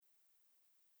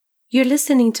You're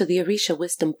listening to the Orisha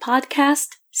Wisdom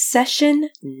Podcast, Session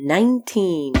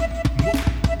 19.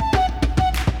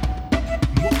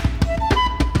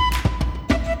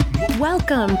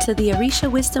 Welcome to the Orisha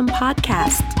Wisdom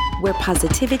Podcast, where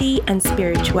positivity and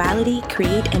spirituality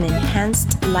create an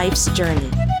enhanced life's journey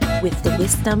with the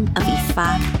wisdom of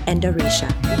Ifa and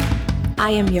Orisha.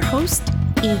 I am your host,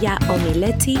 Iya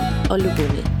Omileti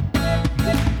Olubumi.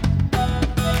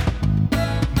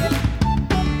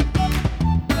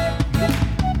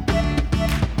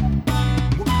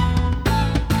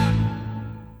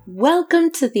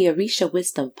 Welcome to the Orisha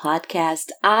Wisdom Podcast.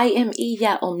 I am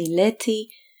Iya Omileti.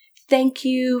 Thank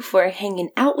you for hanging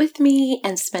out with me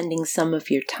and spending some of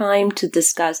your time to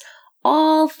discuss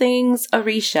all things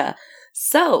Orisha.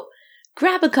 So,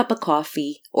 grab a cup of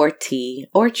coffee or tea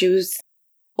or juice,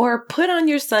 or put on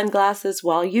your sunglasses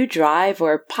while you drive,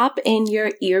 or pop in your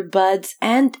earbuds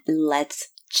and let's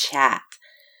chat.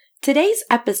 Today's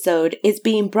episode is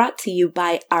being brought to you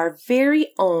by our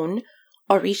very own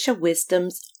Orisha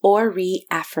Wisdom's Ori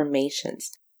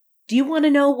affirmations. Do you want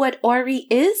to know what Ori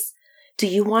is? Do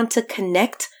you want to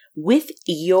connect with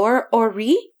your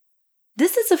Ori?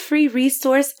 This is a free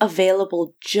resource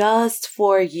available just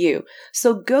for you.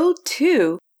 So go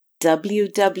to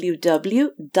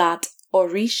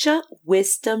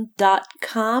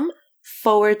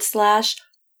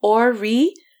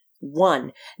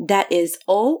www.orishawisdom.com/Ori1. That is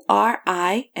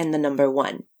ORI and the number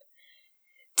 1.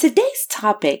 Today's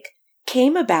topic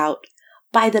came about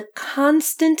by the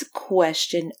constant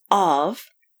question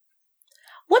of,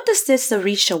 what does this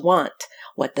Orisha want?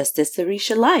 What does this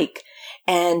Orisha like?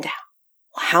 And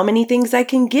how many things I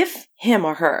can give him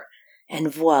or her?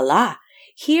 And voila,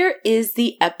 here is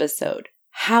the episode.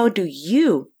 How do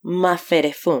you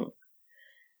Maferefun?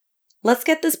 Let's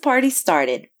get this party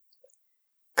started.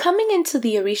 Coming into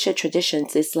the Orisha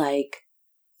traditions is like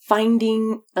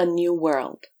finding a new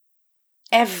world.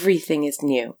 Everything is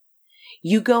new.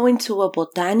 You go into a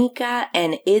botanica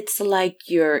and it's like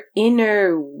your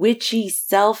inner witchy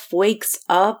self wakes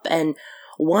up and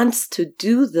wants to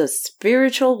do the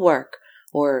spiritual work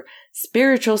or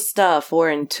spiritual stuff or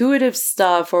intuitive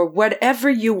stuff or whatever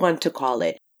you want to call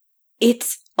it.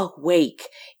 It's awake.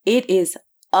 It is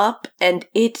up and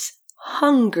it's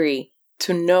hungry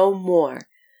to know more,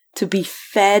 to be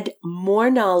fed more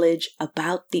knowledge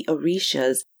about the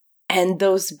Orishas and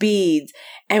those beads,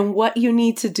 and what you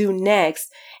need to do next,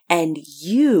 and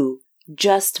you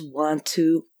just want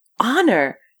to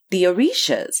honor the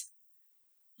Orishas.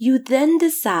 You then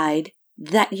decide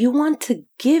that you want to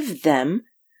give them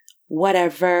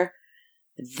whatever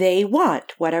they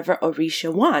want, whatever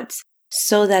Orisha wants,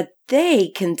 so that they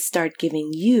can start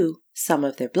giving you some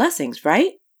of their blessings,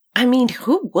 right? I mean,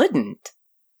 who wouldn't?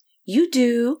 You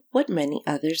do what many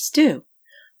others do.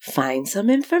 Find some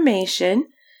information.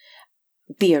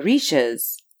 The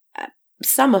Orishas,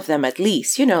 some of them at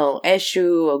least,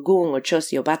 Eshu, Ogun,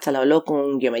 Ochosi, Obatala,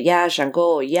 Olokun, Yemaya,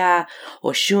 Shango, Oya,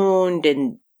 Oshun,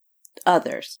 and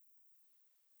others.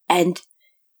 And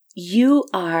you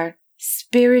are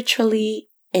spiritually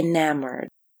enamored.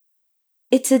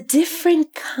 It's a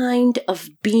different kind of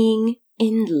being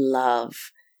in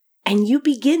love, and you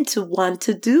begin to want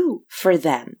to do for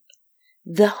them.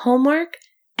 The homework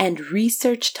and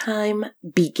research time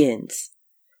begins.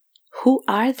 Who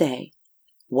are they?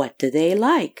 What do they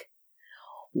like?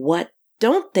 What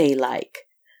don't they like?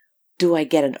 Do I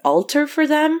get an altar for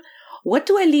them? What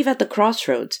do I leave at the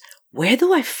crossroads? Where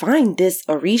do I find this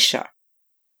Orisha?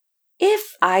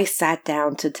 If I sat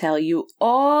down to tell you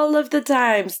all of the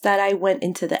times that I went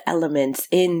into the elements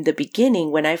in the beginning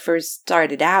when I first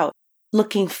started out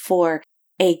looking for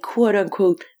a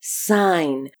quote-unquote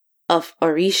sign of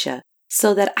Orisha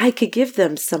so that I could give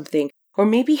them something, or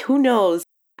maybe, who knows,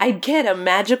 I'd get a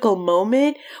magical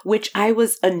moment, which I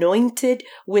was anointed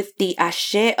with the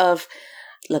ashe of,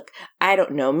 look, I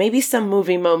don't know, maybe some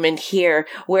movie moment here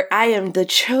where I am the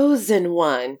chosen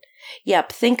one.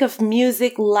 Yep, think of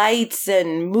music, lights,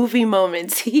 and movie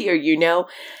moments here,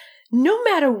 No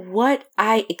matter what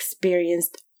I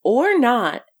experienced or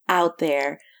not out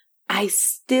there, I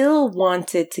still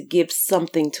wanted to give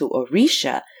something to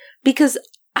Orisha because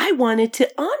I wanted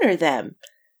to honor them.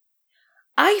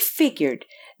 I figured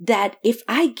that if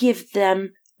I give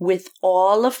them with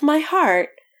all of my heart,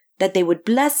 that they would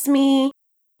bless me,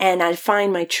 and I'd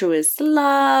find my truest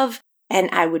love, and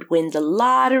I would win the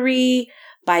lottery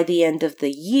by the end of the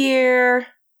year.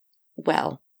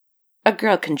 Well, a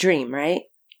girl can dream, right?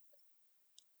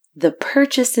 The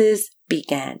purchases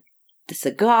began. The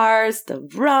cigars, the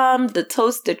rum, the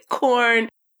toasted corn,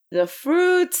 the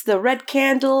fruits, the red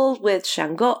candle with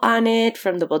Shango on it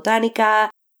from the botanica,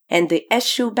 and the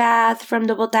eshu bath from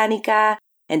the Botanica,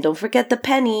 and don't forget the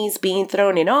pennies being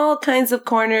thrown in all kinds of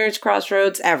corners,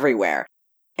 crossroads, everywhere,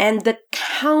 and the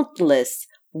countless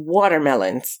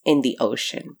watermelons in the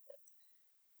ocean.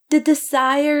 The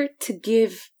desire to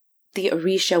give the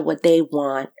Orisha what they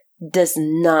want does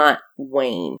not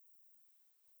wane.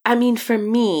 I mean, for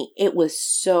me, it was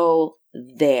so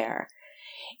there.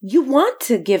 You want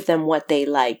to give them what they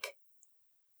like.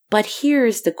 But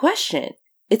here's the question.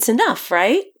 It's enough,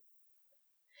 right?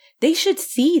 They should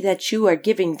see that you are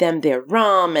giving them their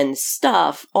rum and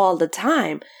stuff all the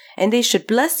time, and they should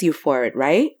bless you for it,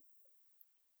 right?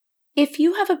 If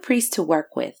you have a priest to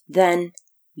work with, then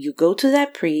you go to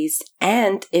that priest,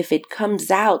 and if it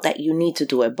comes out that you need to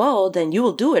do a bowl, then you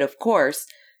will do it, of course,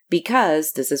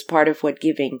 because this is part of what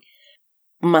giving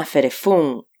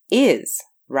Maferefun is,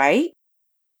 right?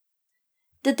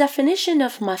 The definition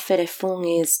of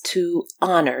Maferefun is to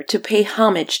honor, to pay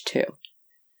homage to.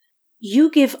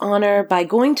 You give honor by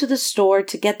going to the store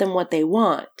to get them what they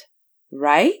want,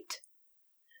 right?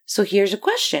 So here's a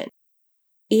question.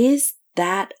 Is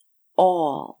that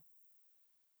all?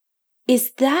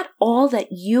 Is that all that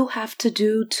you have to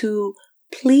do to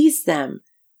please them,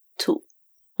 to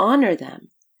honor them?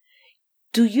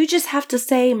 Do you just have to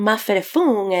say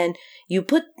Maferefun and you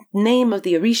put name of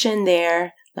the Orisha in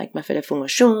there, like Maferefun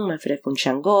Oshun, Maferefun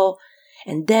Shango,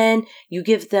 and then you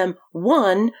give them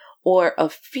one or a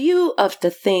few of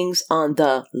the things on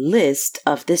the list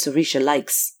of this Orisha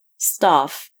likes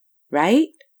stuff, right?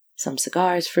 Some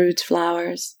cigars, fruits,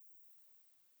 flowers.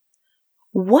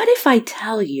 What if I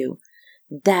tell you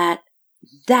that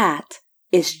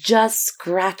is just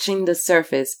scratching the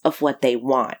surface of what they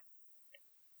want?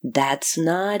 That's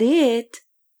not it.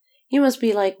 You must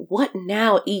be like, what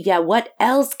now, Iya? What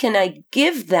else can I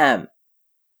give them?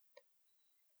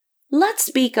 Let's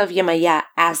speak of Yemaya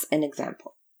as an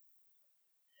example.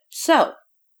 So,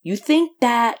 you think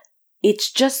that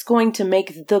it's just going to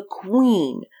make the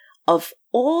queen of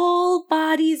all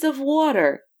bodies of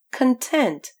water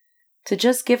content to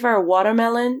just give her a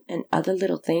watermelon and other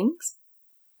little things?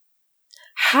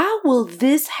 How will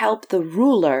this help the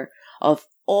ruler of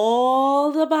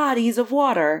all the bodies of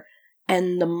water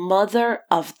and the mother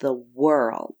of the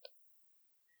world?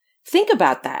 Think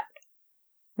about that.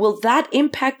 Will that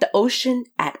impact the ocean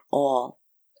at all?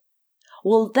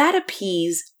 Will that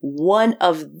appease one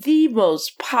of the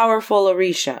most powerful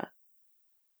Orisha?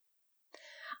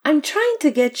 I'm trying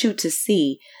to get you to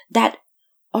see that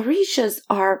Orishas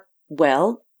are,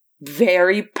 well,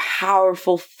 very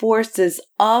powerful forces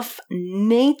of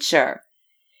nature.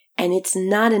 And it's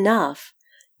not enough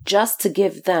just to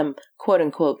give them, quote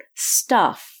unquote,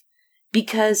 stuff,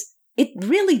 because it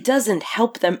really doesn't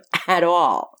help them at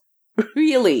all.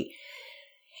 Really.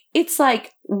 It's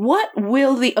like, what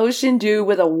will the ocean do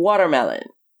with a watermelon?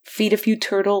 Feed a few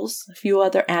turtles, a few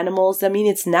other animals. I mean,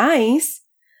 it's nice,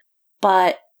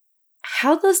 but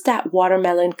how does that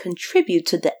watermelon contribute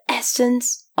to the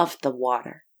essence of the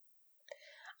water?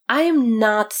 I am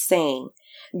not saying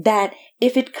that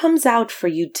if it comes out for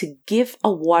you to give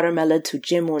a watermelon to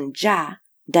Jemunja,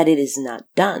 that it is not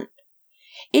done.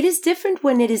 It is different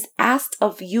when it is asked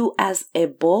of you as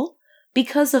Ebo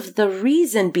because of the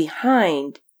reason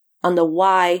behind on the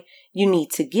why you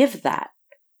need to give that.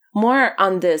 More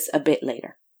on this a bit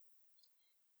later.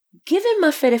 Giving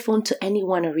Maferefun to any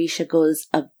one Orisha goes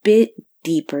a bit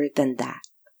deeper than that.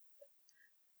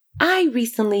 I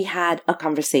recently had a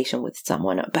conversation with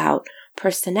someone about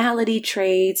personality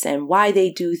traits and why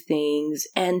they do things,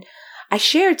 and I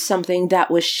shared something that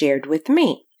was shared with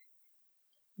me.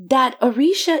 That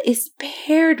Orisha is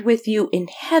paired with you in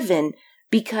heaven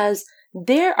because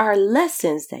there are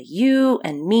lessons that you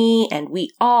and me and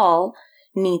we all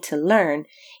need to learn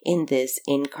in this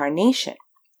incarnation.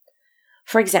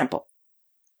 For example,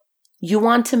 you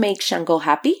want to make Shango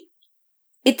happy?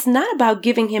 It's not about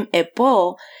giving him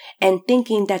Epo and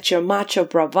thinking that your macho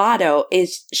bravado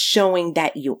is showing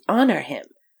that you honor him.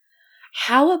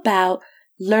 How about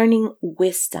learning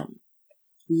wisdom,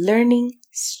 learning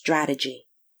strategy,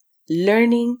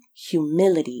 learning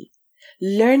humility,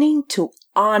 learning to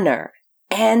honor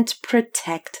and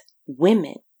protect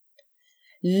women,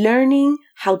 learning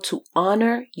how to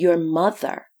honor your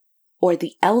mother or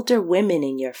the elder women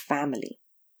in your family,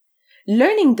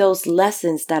 learning those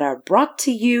lessons that are brought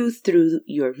to you through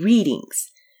your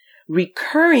readings,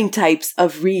 recurring types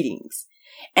of readings,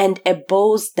 and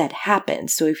ebos that happen.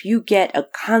 So if you get a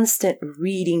constant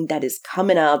reading that is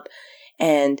coming up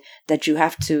and that you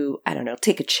have to,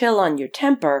 take a chill on your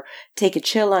temper,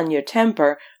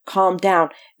 calm down.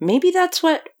 Maybe that's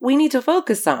what we need to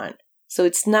focus on. So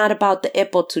it's not about the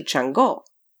Epo to Chango.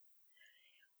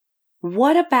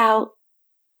 What about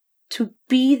to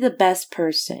be the best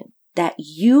person that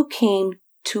you came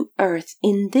to earth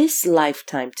in this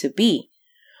lifetime to be,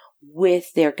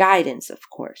 with their guidance, of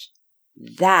course?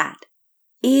 That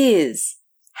is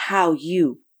how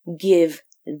you give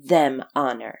them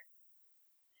honor.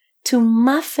 To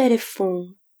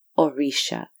Maferefun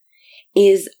Orisha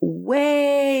is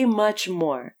way much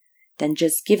more than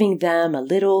just giving them a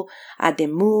little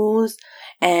ademus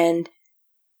and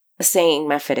saying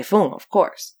Maferefun, of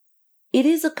course. It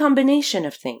is a combination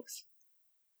of things.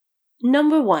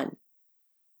 Number 1,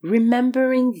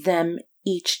 remembering them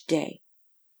each day.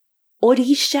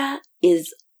 Orisha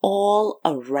is all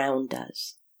around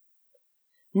us.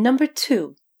 Number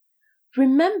 2,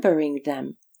 remembering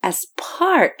them as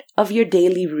part of your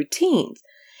daily routines.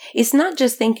 It's not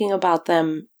just thinking about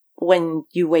them when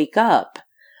you wake up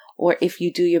or if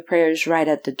you do your prayers right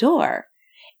at the door.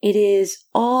 It is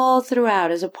all throughout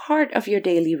as a part of your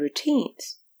daily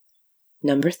routines.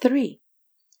 Number 3,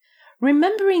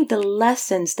 remembering the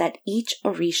lessons that each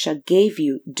Orisha gave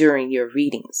you during your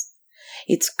readings.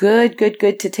 It's good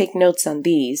to take notes on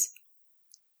these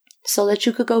so that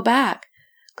you could go back,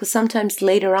 because sometimes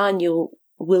later on you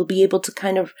will be able to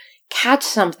kind of catch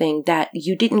something that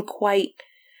you didn't quite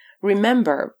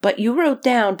remember, but you wrote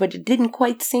down, but it didn't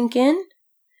quite sink in.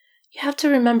 You have to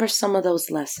remember some of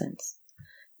those lessons.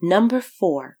 Number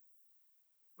 4,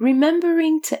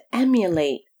 remembering to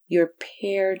emulate your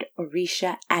paired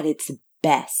Orisha at its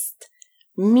best,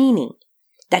 meaning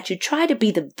that you try to be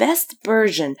the best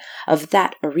version of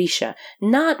that Orisha,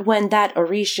 not when that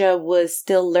Orisha was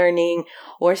still learning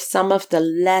or some of the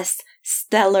less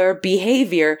stellar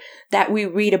behavior that we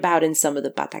read about in some of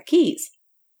the patakis.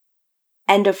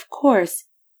 And of course,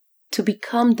 to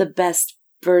become the best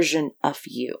version of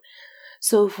you.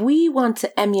 So if we want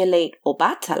to emulate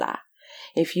Obatala,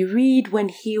 if you read when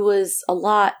he was a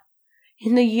lot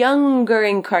in the younger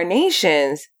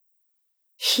incarnations,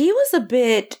 he was a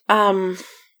bit,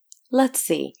 let's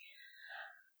see.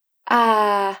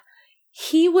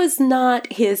 He was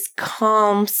not his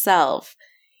calm self.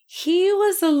 He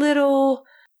was a little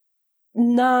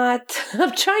not,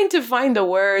 I'm trying to find the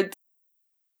word.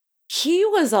 He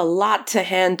was a lot to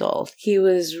handle. He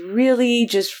was really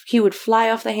he would fly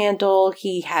off the handle.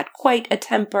 He had quite a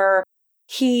temper.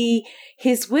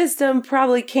 His wisdom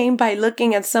probably came by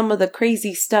looking at some of the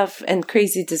crazy stuff and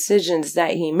crazy decisions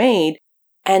that he made.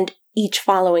 And each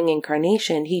following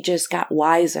incarnation, he just got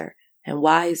wiser and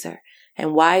wiser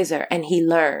and wiser, and he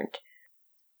learned.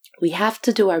 We have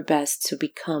to do our best to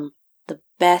become the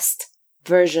best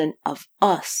version of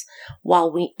us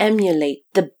while we emulate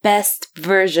the best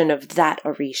version of that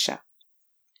Orisha.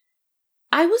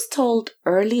 I was told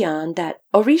early on that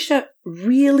Orisha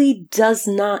really does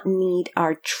not need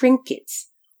our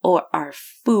trinkets or our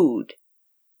food,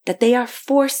 that they are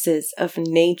forces of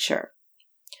nature.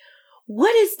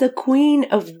 What is the Queen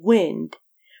of Wind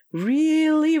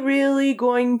really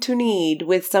going to need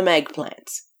with some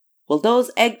eggplants? Will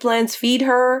those eggplants feed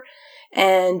her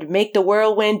and make the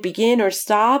whirlwind begin or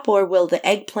stop? Or will the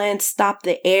eggplants stop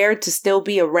the air to still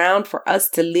be around for us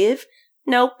to live?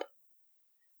 Nope.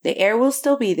 The air will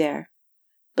still be there.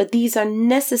 But these are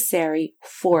necessary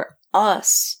for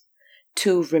us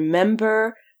to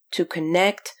remember, to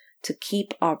connect, to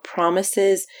keep our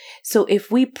promises. So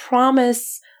if we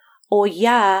promise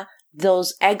Oya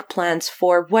those eggplants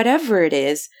for whatever it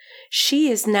is, she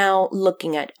is now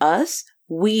looking at us.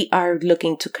 We are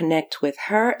looking to connect with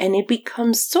her, and it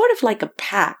becomes sort of like a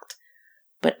pact.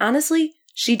 But honestly,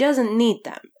 she doesn't need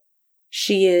them.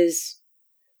 She is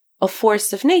a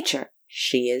force of nature.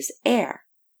 She is air.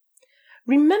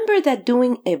 Remember that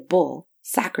doing ebo,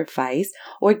 sacrifice,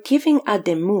 or giving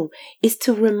ademu is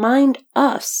to remind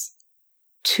us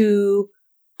to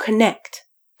connect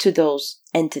to those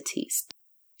entities.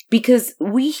 Because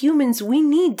we humans, we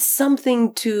need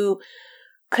something to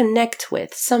connect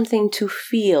with, something to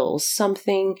feel,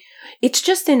 something. It's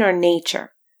just in our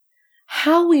nature.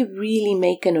 How we really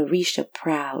make an Orisha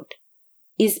proud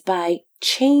is by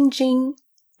changing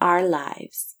our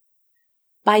lives,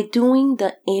 by doing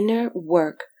the inner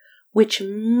work which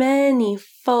many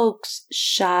folks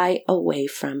shy away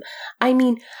from. I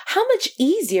mean, how much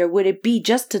easier would it be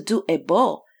just to do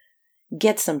ebo?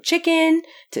 Get some chicken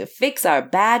to fix our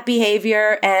bad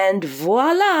behavior, and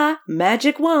voila,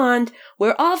 magic wand,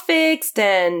 we're all fixed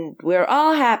and we're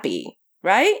all happy,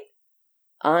 right?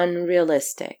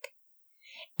 Unrealistic.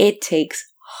 It takes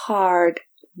hard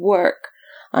work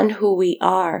on who we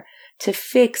are to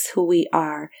fix who we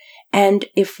are. And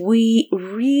if we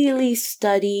really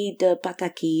study the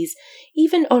patakis,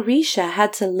 even Orisha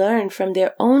had to learn from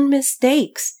their own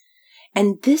mistakes.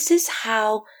 And this is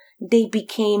how they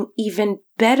became even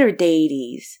better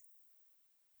deities.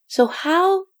 So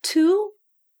how to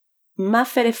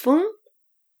Maferefun?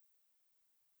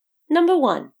 Number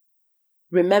 1,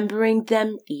 remembering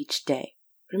them each day.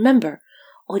 Remember,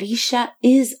 Orisha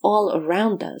is all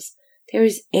around us. There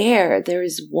is air, there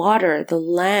is water, the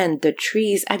land, the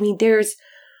trees. I mean, there's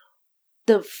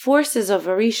the forces of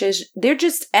Orishas, they're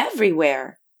just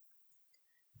everywhere.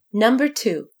 Number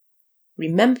 2,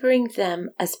 remembering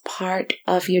them as part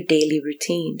of your daily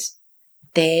routines.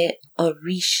 The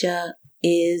Orisha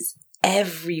is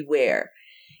everywhere.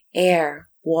 Air,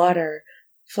 water,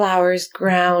 flowers,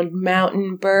 ground,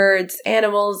 mountain, birds,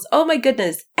 animals. Oh my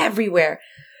goodness, everywhere.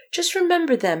 Just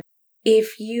remember them.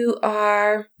 If you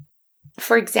are,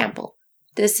 for example,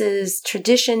 this is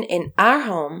tradition in our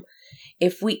home.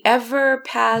 If we ever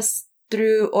pass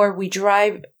through or we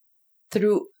drive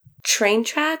through train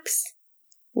tracks,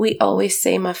 we always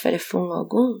say Maferefun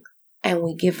Ogun, and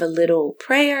we give a little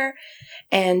prayer.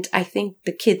 And I think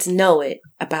the kids know it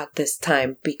about this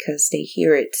time because they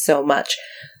hear it so much.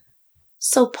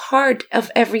 So part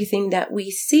of everything that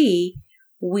we see,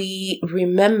 we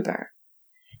remember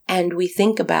and we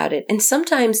think about it. And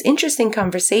sometimes interesting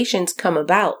conversations come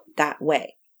about that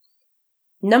way.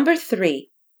 Number 3,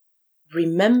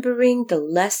 remembering the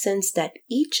lessons that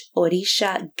each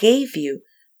Orisha gave you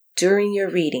during your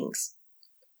readings.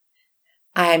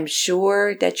 I'm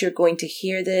sure that you're going to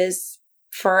hear this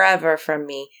forever from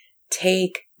me.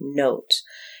 Take notes.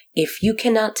 If you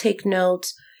cannot take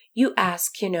notes, you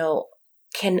ask,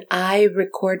 can I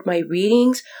record my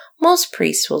readings? Most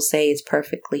priests will say it's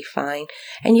perfectly fine.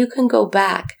 And you can go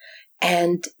back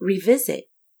and revisit.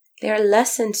 There are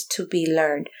lessons to be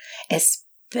learned,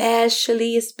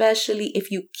 especially if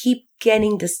you keep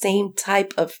getting the same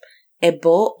type of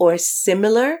ebo or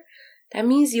similar. That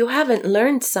means you haven't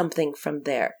learned something from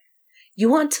there. You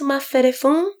want to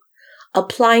Maferefun?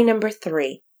 Apply number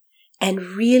 3 and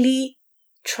really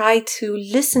try to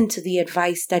listen to the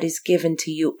advice that is given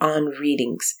to you on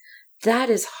readings. That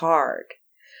is hard.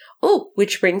 Oh,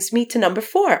 which brings me to number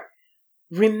 4.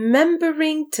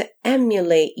 Remembering to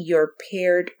emulate your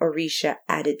paired Orisha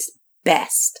at its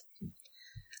best.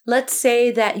 Let's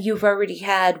say that you've already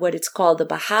had what it's called the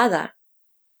Bajada.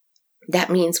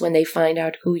 That means when they find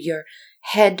out who your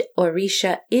head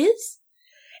Orisha is,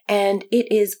 and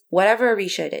it is whatever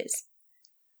Orisha it is.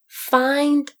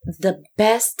 Find the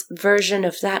best version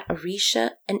of that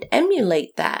Orisha and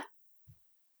emulate that.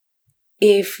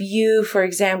 If you, for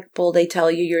example, they tell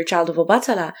you you're a child of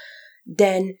Obatala,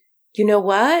 then you know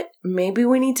what? Maybe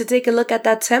we need to take a look at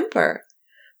that temper.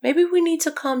 Maybe we need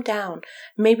to calm down.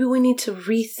 Maybe we need to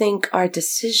rethink our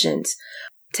decisions.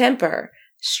 Temper,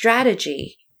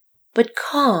 strategy, but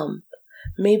calm.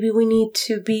 Maybe we need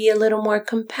to be a little more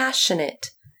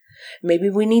compassionate. Maybe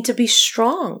we need to be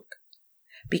strong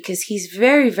because he's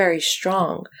very, very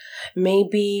strong.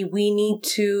 Maybe we need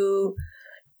to,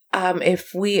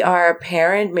 if we are a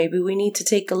parent, maybe we need to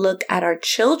take a look at our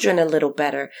children a little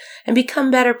better and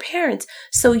become better parents.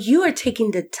 So you are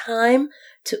taking the time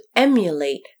to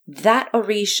emulate that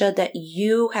Orisha that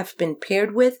you have been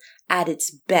paired with at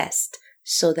its best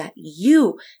so that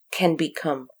you can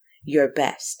become your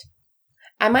best.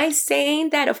 Am I saying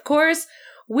that, of course,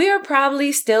 we're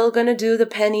probably still going to do the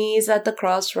pennies at the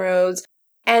crossroads.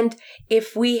 And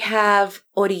if we have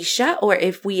Orisha or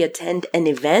if we attend an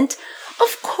event,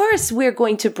 of course we're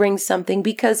going to bring something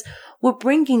because we're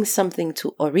bringing something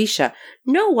to Orisha.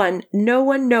 No one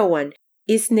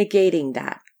is negating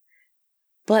that.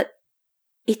 But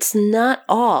it's not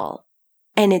all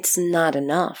and it's not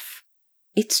enough.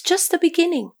 It's just the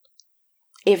beginning.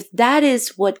 If that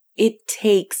is what it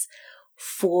takes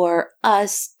for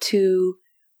us to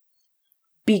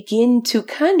begin to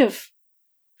kind of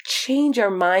change our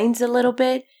minds a little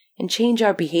bit and change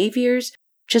our behaviors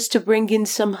just to bring in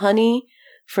some honey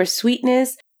for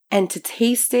sweetness and to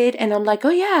taste it. And I'm like, oh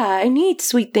yeah, I need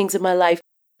sweet things in my life,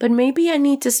 but maybe I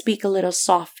need to speak a little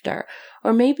softer,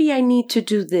 or maybe I need to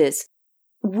do this.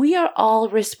 We are all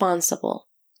responsible.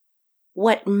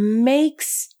 What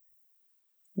makes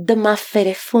the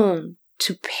Maferefun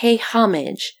to pay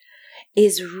homage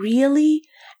is really,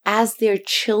 as their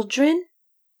children,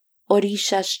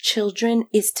 Orisha's children,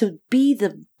 is to be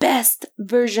the best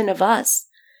version of us.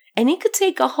 And it could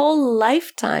take a whole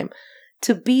lifetime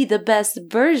to be the best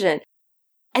version.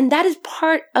 And that is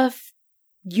part of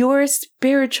your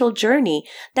spiritual journey,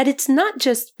 that it's not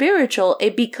just spiritual,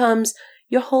 it becomes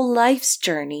your whole life's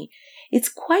journey. It's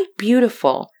quite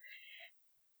beautiful.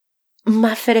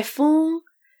 Maferefun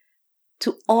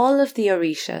to all of the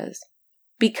Orishas,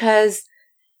 because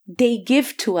they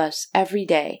give to us every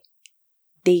day.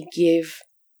 They give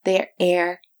their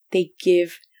air They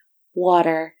give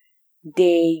water.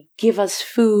 They give us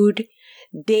food.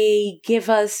 They give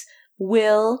us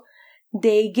will.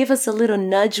 They give us a little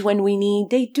nudge when we need.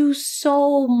 They do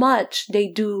so much.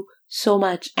 And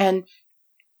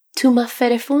to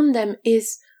maferefun them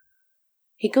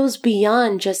it goes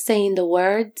beyond just saying the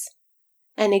words.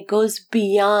 And it goes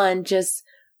beyond just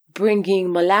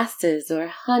bringing molasses or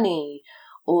honey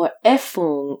or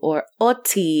efun or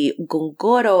oti,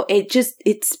 gongoro.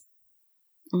 It's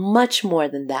much more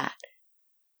than that.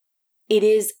 It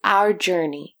is our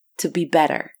journey to be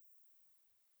better.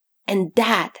 And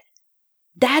that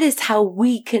is how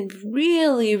we can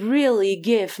really, really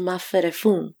give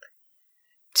maferefun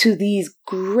to these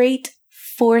great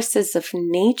forces of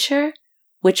nature,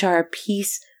 which are a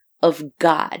piece of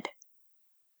God.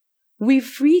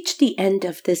 We've reached the end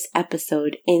of this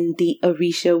episode in the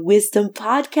Orisha Wisdom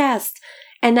Podcast,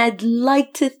 and I'd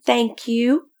like to thank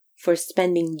you for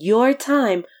spending your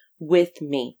time with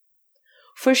me.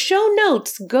 For show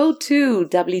notes, go to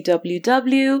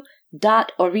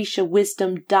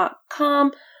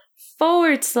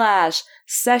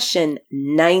www.orishawisdom.com/session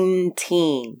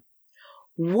 19.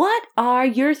 What are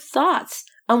your thoughts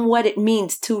on what it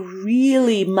means to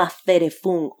really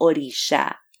maferefun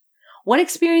Orisha? What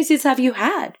experiences have you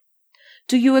had?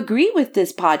 Do you agree with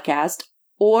this podcast,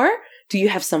 or do you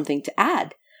have something to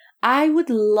add? I would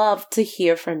love to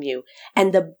hear from you.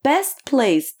 And the best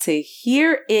place to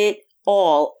hear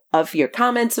all of your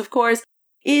comments, of course,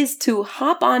 is to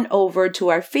hop on over to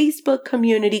our Facebook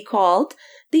community called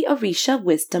the Orisha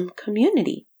Wisdom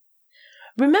Community.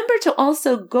 Remember to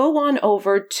also go on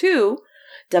over to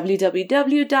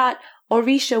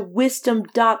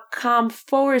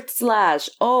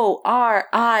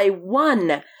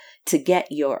www.orishawisdom.com/ORI1 to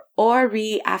get your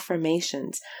Ori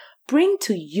affirmations. Bring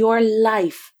to your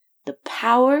life the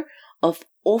power of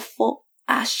Ofo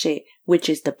Ashe, which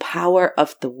is the power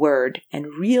of the word.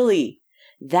 And really,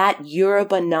 that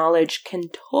Yoruba knowledge can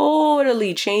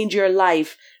totally change your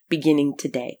life beginning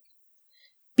today.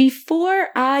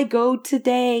 Before I go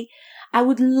today, I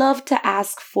would love to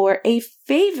ask for a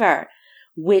favor,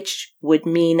 which would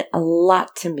mean a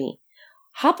lot to me.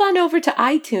 Hop on over to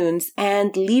iTunes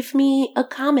and leave me a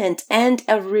comment and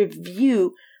a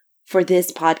review for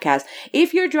this podcast.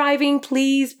 If you're driving,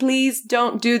 please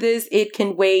don't do this. It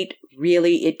can wait.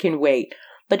 Really, it can wait.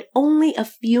 But only a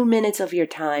few minutes of your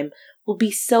time will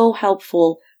be so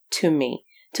helpful to me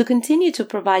to continue to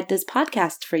provide this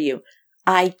podcast for you.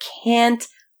 I can't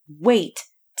wait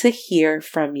to hear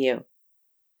from you.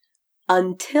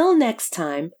 Until next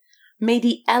time, may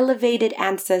the elevated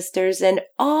ancestors and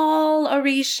all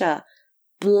Orisha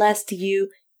bless you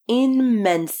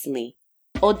immensely.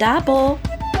 Odabo!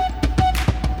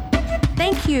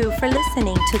 Thank you for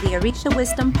listening to the Orisha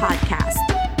Wisdom Podcast.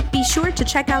 Be sure to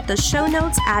check out the show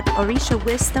notes at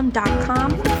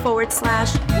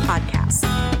orishawisdom.com/podcast.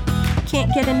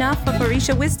 Can't get enough of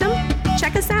Orisha Wisdom?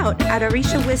 Check us out at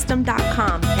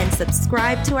orishawisdom.com and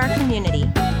subscribe to our community.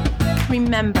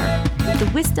 Remember, the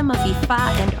wisdom of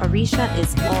Ifa and Orisha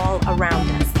is all around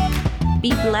us. Be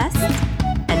blessed,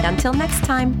 and until next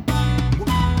time.